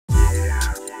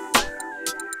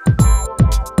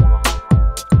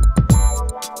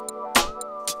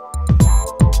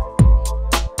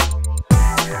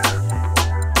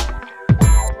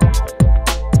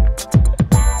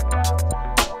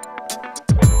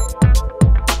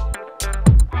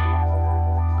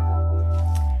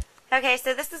Okay,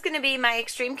 so this is going to be my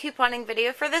extreme couponing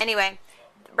video for this. Anyway,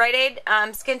 Rite Aid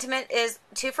Skintimate is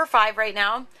 2 for $5 right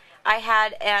now. I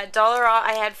had $1 off.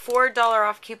 I had $4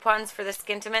 off coupons for the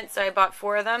Skintimate, so I bought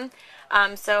 4 of them.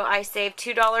 So I saved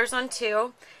 $2 on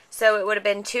 2. So it would have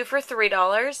been 2 for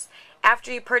 $3.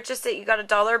 After you purchased it, you got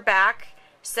 $1 back.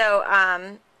 So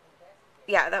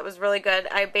yeah, that was really good.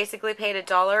 I basically paid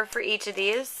 $1 for each of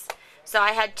these. So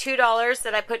I had $2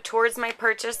 that I put towards my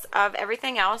purchase of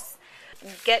everything else.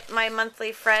 Get my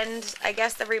monthly friend, I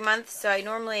guess, every month. So I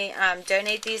normally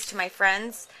donate these to my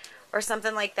friends or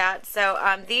something like that. So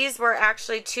these were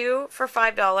actually 2 for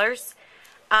 $5.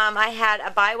 I had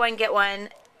a buy one get one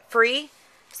free.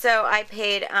 So I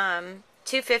paid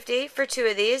 $2.50 for 2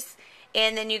 of these,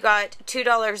 and then you got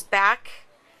 $2 back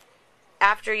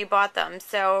after you bought them.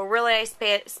 So really I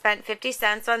spent 50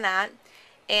 cents on that.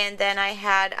 And then I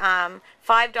had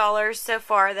 $5 so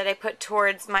far that I put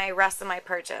towards my rest of my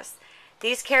purchase.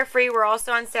 These Carefree were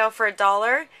also on sale for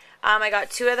 $1. I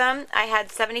got 2 of them. I had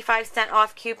 75-cent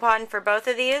off coupon for both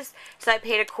of these, so I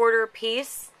paid $0.25 a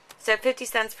piece, so 50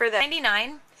 cents for the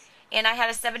 99. And I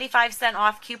had a 75-cent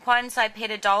off coupon, so I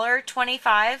paid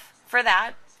 $1.25 for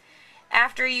that.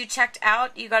 After you checked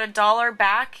out, you got $1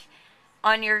 back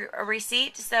on your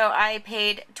receipt, so I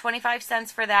paid 25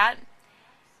 cents for that.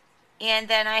 And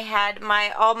then I had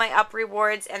all my up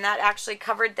rewards, and that actually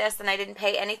covered this, and I didn't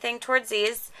pay anything towards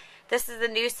these. This is the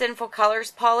new Sinful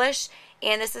Colors polish,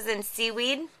 and this is in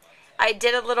seaweed. I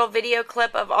did a little video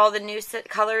clip of all the new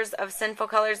colors of Sinful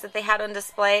Colors that they had on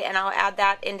display, and I'll add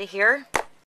that into here.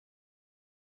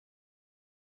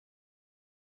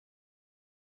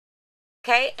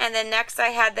 Okay, and then next I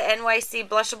had the NYC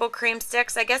Blushable Cream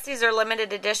Sticks. I guess these are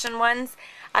limited edition ones.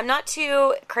 I'm not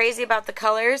too crazy about the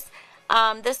colors.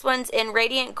 This one's in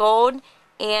Radiant Gold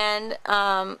and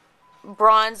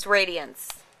Bronze Radiance.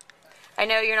 I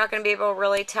know you're not going to be able to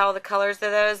really tell the colors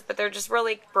of those, but they're just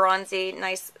really bronzy,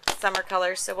 nice summer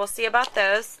colors. So we'll see about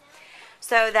those.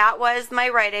 So that was my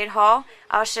Rite Aid haul.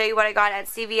 I'll show you what I got at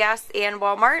CVS and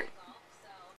Walmart.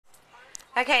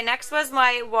 Okay, next was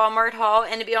my Walmart haul,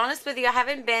 and to be honest with you, I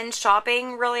haven't been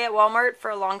shopping really at Walmart for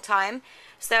a long time.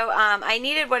 So I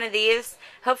needed one of these.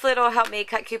 Hopefully it'll help me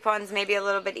cut coupons maybe a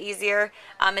little bit easier.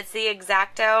 It's the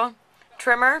X-Acto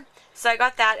trimmer. So I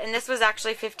got that, and this was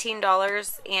actually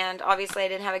 $15, and obviously I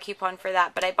didn't have a coupon for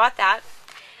that, but I bought that.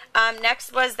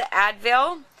 Next was the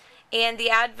Advil, and the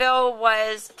Advil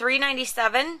was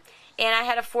 $3.97, and I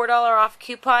had a $4 off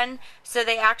coupon, so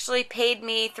they actually paid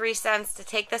me 3 cents to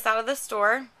take this out of the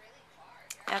store.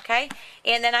 Okay,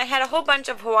 and then I had a whole bunch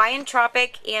of Hawaiian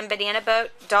Tropic and Banana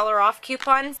Boat $1 off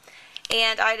coupons,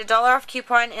 and I had a $1 off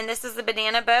coupon, and this is the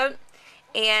Banana Boat,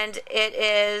 and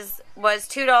it was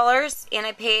 $2, and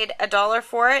I paid $1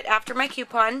 for it after my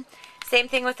coupon. Same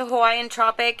thing with the Hawaiian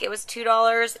Tropic. It was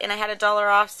 $2, and I had $1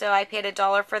 off, so I paid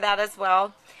 $1 for that as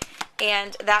well,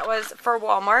 and that was for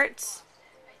Walmart.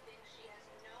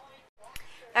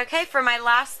 Okay, for my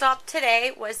last stop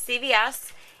today was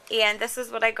CVS. And this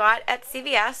is what I got at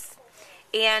CVS.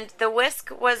 And the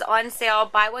whisk was on sale,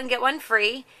 buy one, get one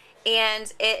free.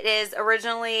 And it is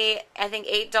originally, I think,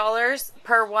 $8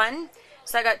 per one.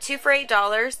 So I got 2 for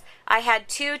 $8. I had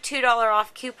 2 $2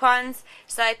 off coupons.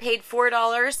 So I paid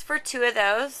 $4 for 2 of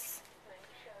those.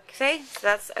 Okay, so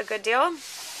that's a good deal.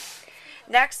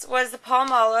 Next was the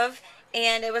Palmolive.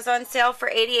 And it was on sale for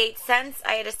 88 cents.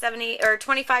 I had a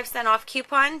 25 cent off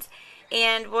coupons.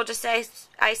 And we'll just say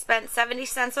I spent 70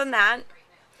 cents on that.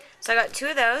 So I got 2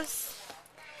 of those.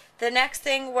 The next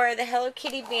thing were the Hello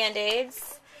Kitty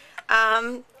Band-Aids.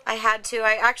 I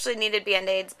actually needed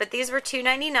Band-Aids, but these were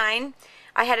 $2.99.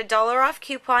 I had a $1 off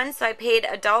coupon, so I paid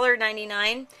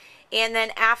 $1.99. And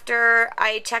then after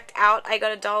I checked out, I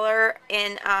got $1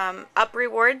 in up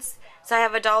rewards. So I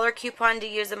have a $1 coupon to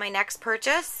use in my next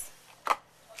purchase.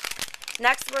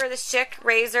 Next were the Schick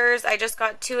razors. I just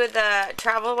got 2 of the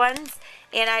travel ones,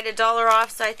 and I had $1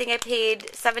 off, so I think I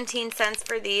paid 17 cents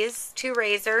for these 2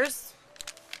 razors.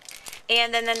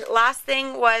 And then the last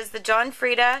thing was the John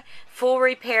Frieda Full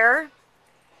Repair,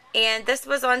 and this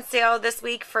was on sale this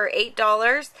week for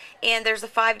 $8, and there's a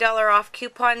 $5 off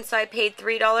coupon, so I paid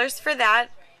 $3 for that.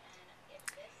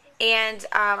 And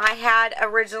I had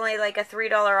originally like a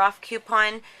 $3 off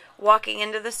coupon walking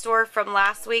into the store from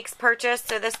last week's purchase,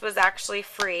 so this was actually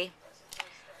free.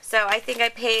 So I think I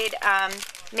paid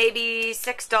maybe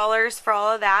 $6 for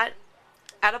all of that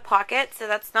out of pocket, so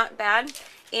that's not bad.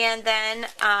 And then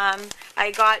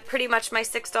I got pretty much my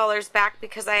 $6 back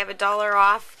because I have $1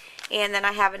 off, and then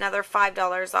I have another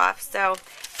 $5 off. So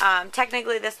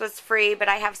Technically this was free, but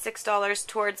I have $6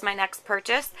 towards my next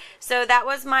purchase. So that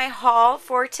was my haul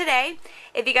for today.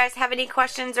 If you guys have any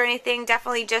questions or anything,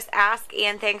 definitely just ask,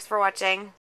 and thanks for watching.